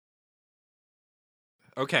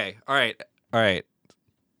 Okay. All right.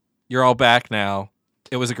 You're all back now.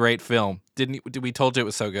 It was a great film. We told you it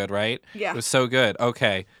was so good, right? Yeah. It was so good.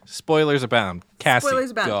 Okay. Spoilers abound. Cassie,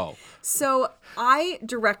 go. So I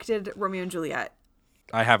directed Romeo and Juliet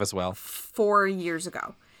I have as well. 4 years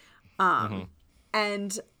ago.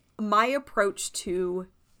 And my approach to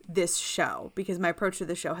this show, because my approach to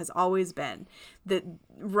the show has always been that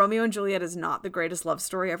Romeo and Juliet is not the greatest love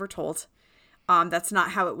story ever told. That's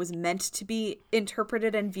not how it was meant to be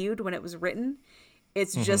interpreted and viewed when it was written.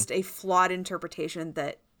 It's just a flawed interpretation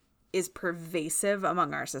that is pervasive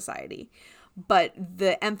among our society. But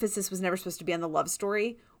the emphasis was never supposed to be on the love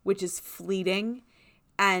story, which is fleeting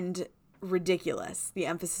and ridiculous. The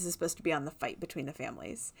emphasis is supposed to be on the fight between the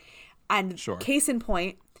families. And case in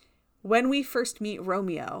point, when we first meet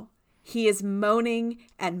Romeo, he is moaning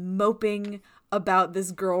and moping about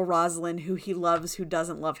this girl, Rosalind, who he loves, who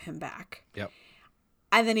doesn't love him back. Yep.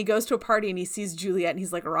 And then he goes to a party and he sees Juliet and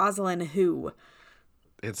he's like, Rosalind, who?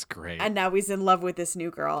 It's great. And now he's in love with this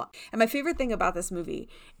new girl. And my favorite thing about this movie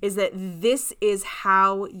is that this is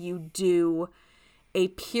how you do a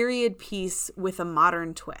period piece with a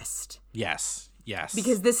modern twist. Yes.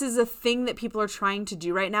 Because this is a thing that people are trying to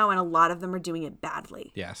do right now, and a lot of them are doing it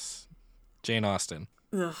badly. Yes. Jane Austen.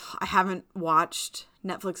 Ugh, I haven't watched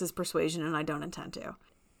Netflix's Persuasion, and I don't intend to.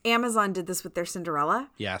 Amazon did this with their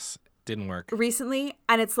Cinderella. Yes. Didn't work. Recently,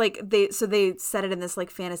 and it's like they set it in this like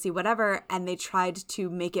fantasy whatever, and they tried to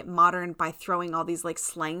make it modern by throwing all these like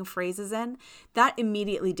slang phrases in. That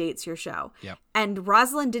immediately dates your show. Yep. And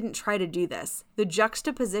Rosalind didn't try to do this. The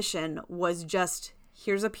juxtaposition was just,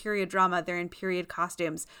 here's a period drama, they're in period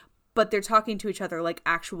costumes, but they're talking to each other like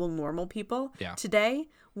actual normal people today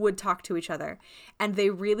would talk to each other. And they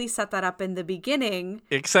really set that up in the beginning.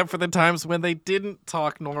 Except for the times when they didn't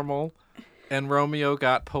talk normal. And Romeo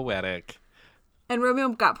got poetic.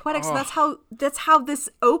 So that's how this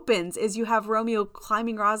opens, is you have Romeo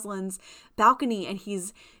climbing Rosalind's balcony and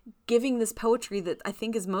he's giving this poetry that I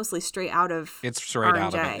think is mostly straight out of R&J.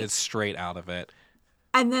 It's straight out of it.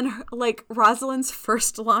 And then like Rosalind's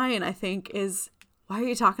first line, I think, is, why are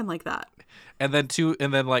you talking like that? And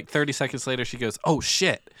then like 30 seconds later she goes, oh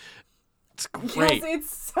shit. It's great. Yes,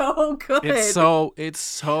 it's so good. It's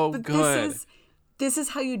so good. This is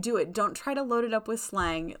how you do it. Don't try to load it up with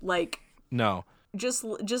slang. Like, no. Just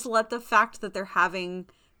let the fact that they're having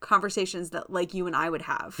conversations that like you and I would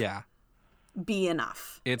have be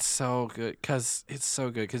enough. It's so good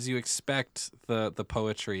because you expect the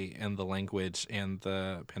poetry and the language and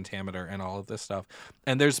the pentameter and all of this stuff.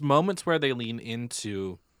 And there's moments where they lean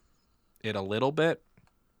into it a little bit,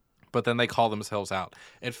 but then they call themselves out.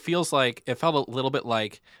 It felt a little bit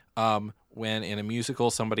like when in a musical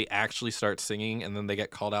somebody actually starts singing and then they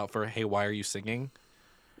get called out for, hey, why are you singing?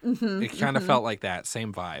 It kind of felt like that.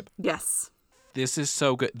 Same vibe. Yes. This is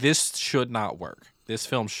so good. This should not work. This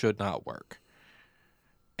film should not work.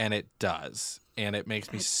 And it does. And it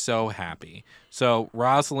makes me so happy. So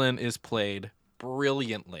Rosalind is played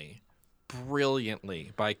brilliantly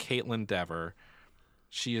by Caitlin Dever.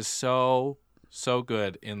 She is so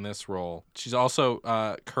good in this role. She's also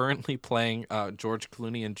currently playing George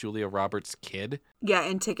Clooney and Julia Roberts' kid. Yeah,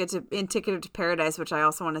 in Ticket to Paradise, which I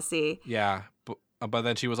also want to see. Yeah, but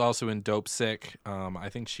then she was also in Dope Sick. I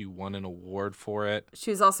think she won an award for it.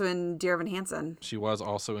 She was also in Dear Evan Hansen. She was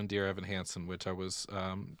also in Dear Evan Hansen, which I was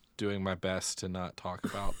doing my best to not talk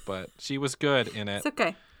about, but she was good in it. It's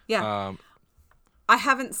okay. Yeah. I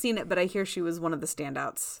haven't seen it, but I hear she was one of the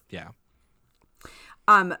standouts. Yeah.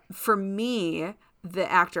 For me,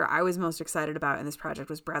 the actor I was most excited about in this project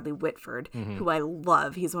was Bradley Whitford, who I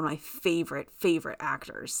love. He's one of my favorite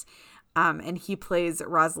actors. And he plays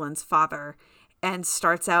Rosalind's father and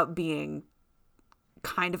starts out being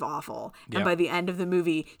kind of awful. Yep. And by the end of the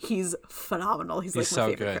movie, he's phenomenal. He's like my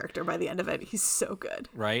favorite character by the end of it. He's so good.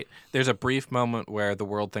 Right? There's a brief moment where the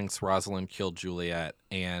world thinks Rosalind killed Juliet,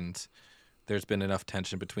 and there's been enough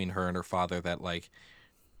tension between her and her father that like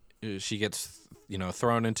she gets,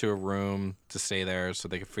 thrown into a room to stay there so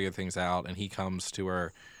they can figure things out. And he comes to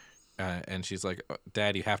her and she's like,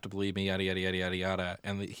 Dad, you have to believe me, yada, yada, yada, yada, yada.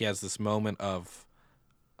 And he has this moment of,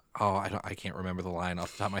 I can't remember the line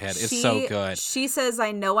off the top of my head. It's so good. She says,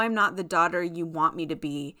 I know I'm not the daughter you want me to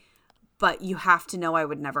be, but you have to know I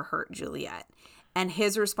would never hurt Juliet. And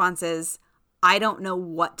his response is, I don't know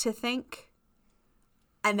what to think.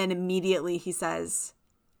 And then immediately he says,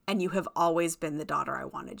 and you have always been the daughter I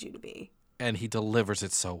wanted you to be. And he delivers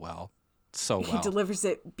it so well. So well. He delivers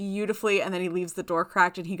it beautifully, and then he leaves the door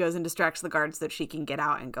cracked and he goes and distracts the guards so that she can get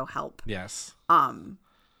out and go help. Yes.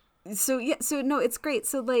 So no, it's great.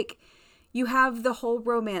 So like you have the whole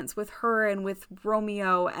romance with her and with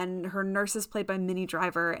Romeo, and her nurse is played by Minnie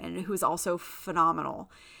Driver, and who's also phenomenal.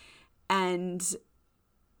 And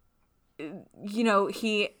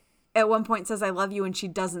he at one point says, I love you, and she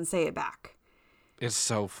doesn't say it back. It's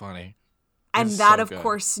so funny. And that, of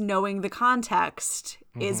course, knowing the context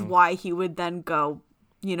is why he would then go,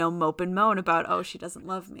 mope and moan about, she doesn't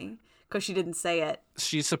love me because she didn't say it.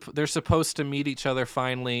 They're supposed to meet each other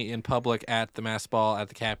finally in public at the mass ball at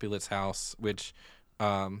the Capulets' house, which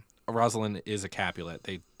Rosalind is a Capulet.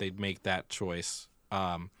 They make that choice.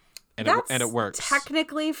 And it works.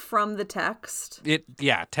 Technically from the text.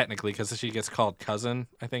 Technically, because she gets called cousin,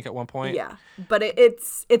 I think, at one point. Yeah, but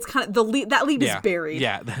it's kind of that lead is buried.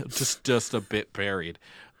 Yeah, just a bit buried.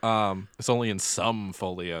 It's only in some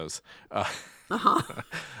folios.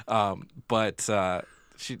 But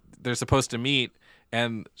they're supposed to meet,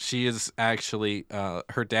 and she is actually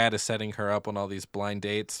her dad is setting her up on all these blind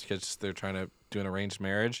dates because they're trying to do an arranged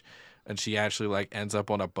marriage. And she actually like ends up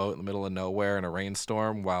on a boat in the middle of nowhere in a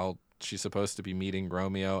rainstorm while she's supposed to be meeting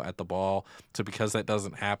Romeo at the ball. So because that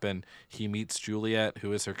doesn't happen, he meets Juliet,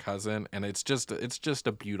 who is her cousin, and it's just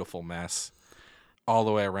a beautiful mess all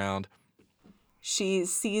the way around. She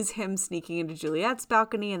sees him sneaking into Juliet's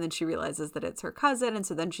balcony, and then she realizes that it's her cousin, and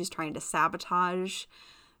so then she's trying to sabotage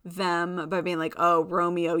them by being like, oh,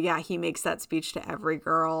 Romeo, yeah, he makes that speech to every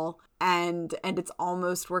girl. And it's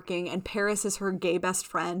almost working. And Paris is her gay best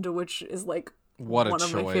friend, which is like one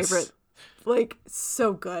of my favorite. Like,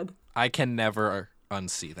 so good. I can never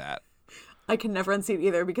unsee that. I can never unsee it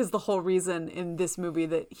either, because the whole reason in this movie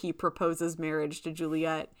that he proposes marriage to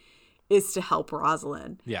Juliet is to help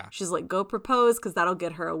Rosalind. Yeah. She's like, go propose, because that'll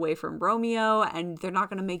get her away from Romeo, and they're not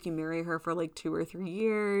going to make you marry her for like 2 or 3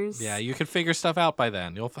 years. Yeah, you can figure stuff out by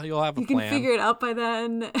then. You'll have a plan. You can figure it out by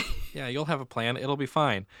then. Yeah, you'll have a plan. It'll be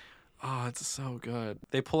fine. Oh, it's so good.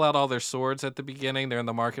 They pull out all their swords at the beginning. They're in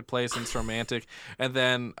the marketplace, and it's romantic. And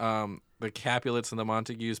then the Capulets and the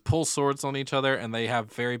Montagues pull swords on each other, and they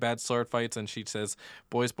have very bad sword fights. And she says,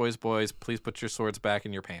 boys, boys, boys, please put your swords back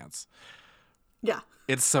in your pants. Yeah.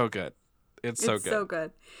 It's so good. It's so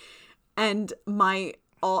good. And my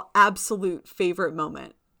absolute favorite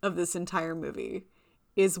moment of this entire movie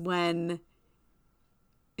is when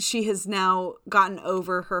she has now gotten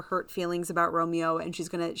over her hurt feelings about Romeo, and she's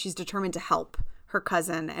determined to help her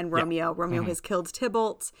cousin and Romeo. Yeah. Romeo has killed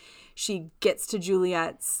Tybalt. She gets to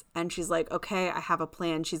Juliet's, and she's like, okay, I have a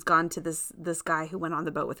plan. She's gone to this guy who went on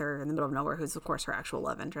the boat with her in the middle of nowhere, who's of course her actual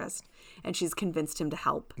love interest, and she's convinced him to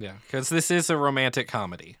help. Yeah, because this is a romantic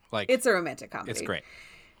comedy. It's a romantic comedy. It's great.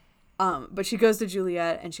 But she goes to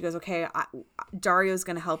Juliet and she goes, okay, Dario's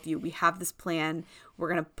going to help you. We have this plan. We're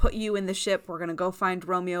going to put you in the ship. We're going to go find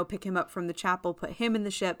Romeo, pick him up from the chapel, put him in the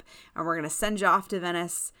ship, and we're going to send you off to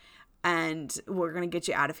Venice, and we're going to get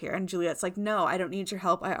you out of here. And Juliet's like, no, I don't need your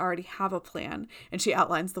help. I already have a plan. And she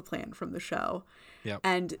outlines the plan from the show. Yep.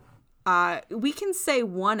 And we can say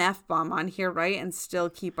one F-bomb on here, right? And still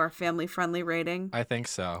keep our family-friendly rating? I think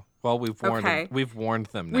so. Well, we've warned them. We've warned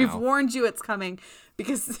them now. We've warned you it's coming,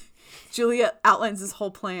 because Juliet outlines this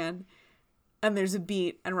whole plan, and there's a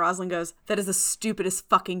beat, and Rosalind goes, that is the stupidest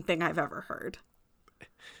fucking thing I've ever heard.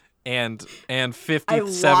 And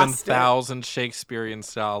 57,000 Shakespearean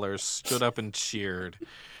scholars stood up and cheered.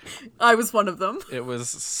 I was one of them. It was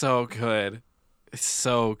so good. It's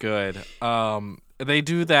so good. They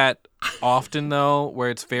do that often though,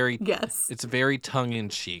 where it's very it's very tongue in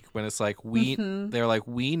cheek when it's like they're like,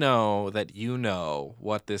 we know that you know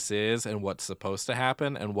what this is and what's supposed to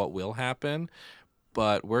happen and what will happen,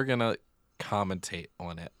 but we're gonna commentate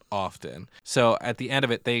on it often. So at the end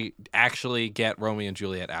of it, they actually get Romeo and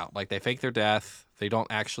Juliet out. Like, they fake their death. They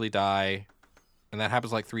don't actually die. And that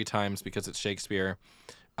happens like 3 times because it's Shakespeare.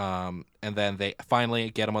 And then they finally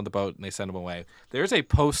get them on the boat and they send them away. There's a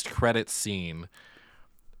post-credit scene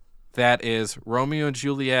that is Romeo and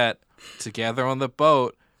Juliet together on the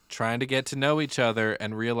boat trying to get to know each other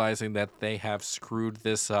and realizing that they have screwed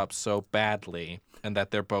this up so badly and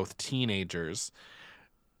that they're both teenagers.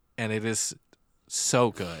 And it is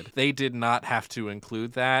so good. They did not have to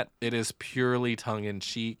include that. It is purely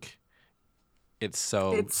tongue-in-cheek. It's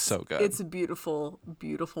so good. It's a beautiful,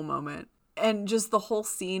 beautiful moment. And just the whole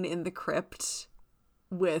scene in the crypt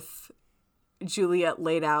with Juliet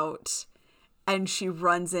laid out, and she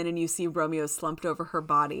runs in and you see Romeo slumped over her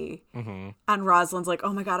body. Mm-hmm. And Rosalind's like,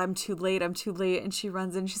 oh my God, I'm too late. And she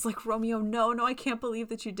runs in. She's like, Romeo, no, I can't believe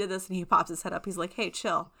that you did this. And he pops his head up. He's like, hey,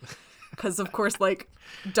 chill. Because, of course, like,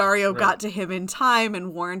 Dario got to him in time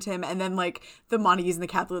and warned him. And then, like, the Montagues and the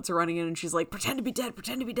Capulets are running in and she's like, pretend to be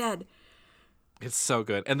dead. It's so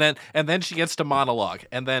good. And then she gets to monologue.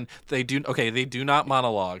 And then they do not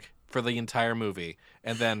monologue for the entire movie.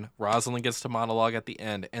 And then Rosalind gets to monologue at the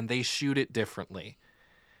end, and they shoot it differently.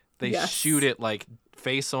 They shoot it like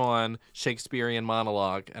face on Shakespearean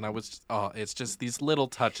monologue, and it's just these little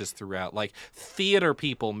touches throughout. Like, theater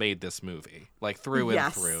people made this movie, like, through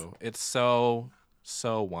and through. It's so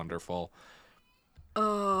wonderful.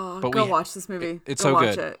 Oh, go watch this movie. It's go so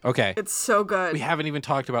watch good. It. Okay. It's so good. We haven't even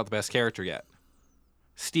talked about the best character yet.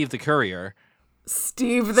 Steve the Courier.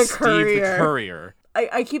 Steve the Courier.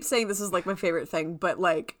 I keep saying this is, like, my favorite thing, but,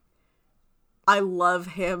 like, I love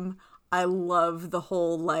him. I love the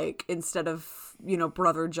whole, like, instead of,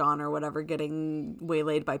 Brother John or whatever getting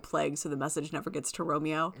waylaid by plague so the message never gets to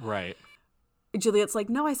Romeo. Right. Juliet's like,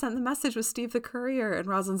 no, I sent the message with Steve the Courier. And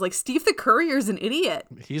Rosalind's like, Steve the Courier's an idiot.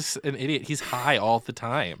 He's an idiot. He's high all the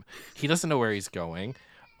time. He doesn't know where he's going.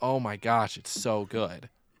 Oh, my gosh. It's so good.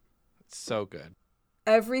 It's so good.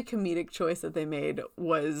 Every comedic choice that they made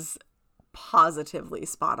was positively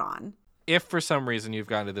spot on. If for some reason you've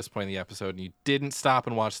gotten to this point in the episode and you didn't stop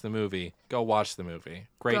and watch the movie, go watch the movie.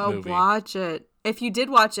 Great movie. Go watch it. If you did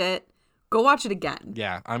watch it, go watch it again.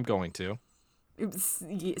 Yeah, I'm going to.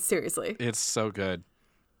 Seriously. It's so good.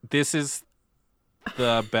 This is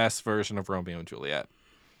the best version of Romeo and Juliet.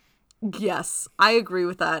 Yes, I agree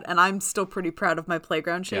with that. And I'm still pretty proud of my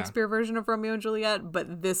Playground Shakespeare version of Romeo and Juliet,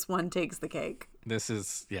 but this one takes the cake. This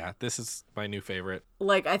is my new favorite.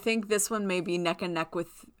 Like, I think this one may be neck and neck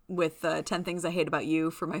with 10 Things I Hate About You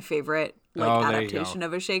for my favorite adaptation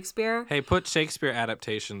of a Shakespeare. Hey, put Shakespeare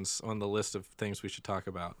adaptations on the list of things we should talk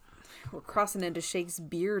about. We're crossing into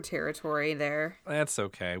Shakespeare territory there. That's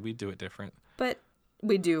okay. We do it different. But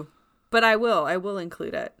we do. But I will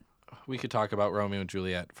include it. We could talk about Romeo and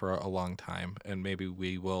Juliet for a long time, and maybe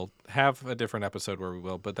we will have a different episode where we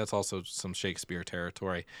will, but that's also some Shakespeare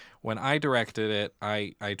territory. When I directed it,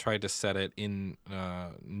 I tried to set it in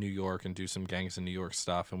New York and do some gangs in New York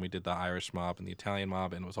stuff, and we did the Irish mob and the Italian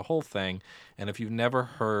mob, and it was a whole thing. And if you've never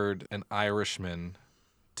heard an Irishman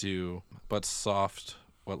do But Soft,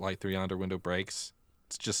 What Light Through Yonder Window Breaks,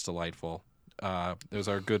 it's just delightful. It was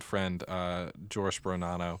our good friend, George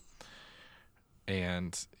Bronano,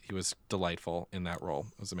 and he was delightful in that role.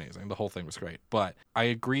 It was amazing. The whole thing was great. But I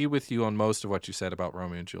agree with you on most of what you said about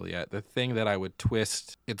Romeo and Juliet. The thing that I would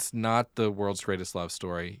twist, it's not the world's greatest love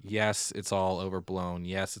story. Yes, it's all overblown.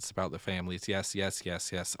 Yes, it's about the families. Yes.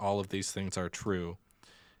 All of these things are true,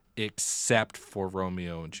 except for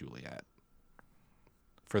Romeo and Juliet.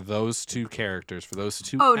 For those two characters, for those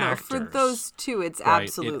two actors. For those two, it's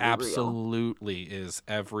absolutely real.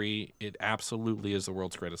 It absolutely is the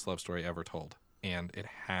world's greatest love story ever told. And it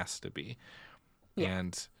has to be. Yeah.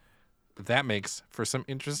 And that makes for some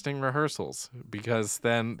interesting rehearsals, because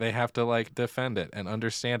then they have to, like, defend it and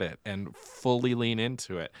understand it and fully lean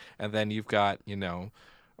into it. And then you've got,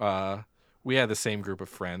 we had the same group of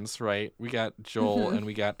friends, right? We got Joel and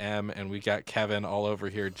we got Em and we got Kevin all over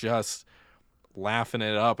here just laughing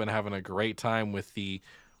it up and having a great time with the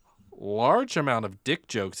large amount of dick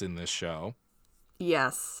jokes in this show.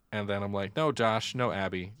 Yes. And then I'm like, no, Josh, no,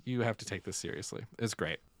 Abby, you have to take this seriously. It's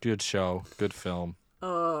great. Good show. Good film.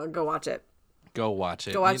 Go watch it. Go watch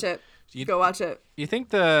it. Go watch it. Go watch it. You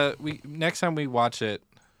think next time we watch it,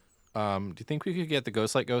 do you think we could get the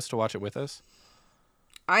Ghost Like Ghost to watch it with us?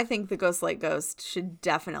 I think the Ghost Like Ghost should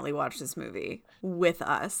definitely watch this movie with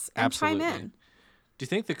us and Absolutely. chime in. Do you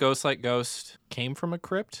think the Ghost Like Ghost came from a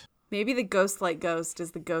crypt? Maybe the Ghost Like Ghost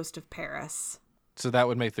is the ghost of Paris. So that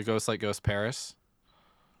would make the Ghost Like Ghost Paris?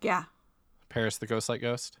 Yeah. Paris the Ghost Like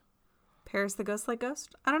Ghost? Paris the Ghost Like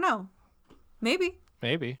Ghost? I don't know. Maybe.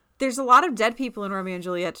 There's a lot of dead people in Romeo and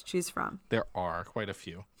Juliet to choose from. There are quite a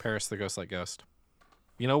few. Paris the Ghost Like Ghost.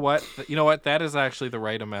 You know what? That is actually the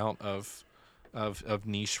right amount of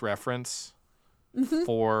niche reference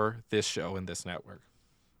for this show and this network.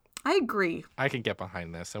 I agree. I can get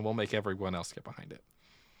behind this, and we'll make everyone else get behind it.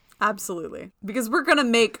 Absolutely. Because we're gonna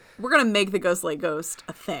make the Ghostlight Ghost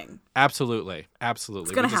a thing. Absolutely. We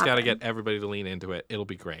just got to get everybody to lean into it. It'll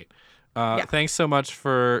be great. Thanks so much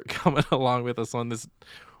for coming along with us on this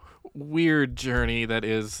weird journey that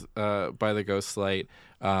is By the Ghostlight.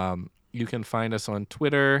 You can find us on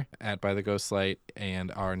Twitter at By the Ghostlight,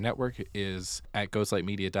 and our network is at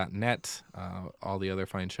ghostlightmedia.net. All the other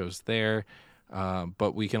fine shows there.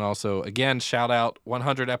 But we can also, again, shout out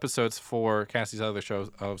 100 episodes for Cassie's other show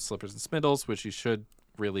of Slippers and Spindles, which you should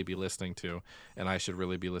really be listening to, and I should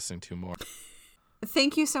really be listening to more.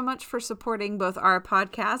 Thank you so much for supporting both our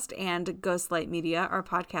podcast and Ghostlight Media, our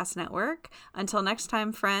podcast network. Until next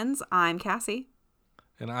time, friends, I'm Cassie.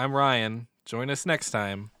 And I'm Ryan. Join us next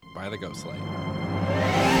time by the Ghostlight.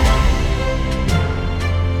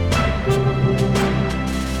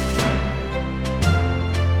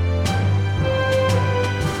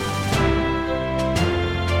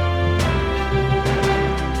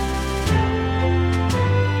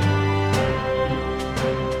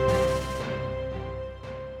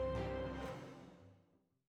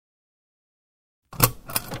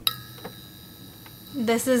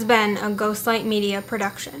 This has been a Ghostlight Media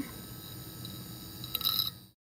production.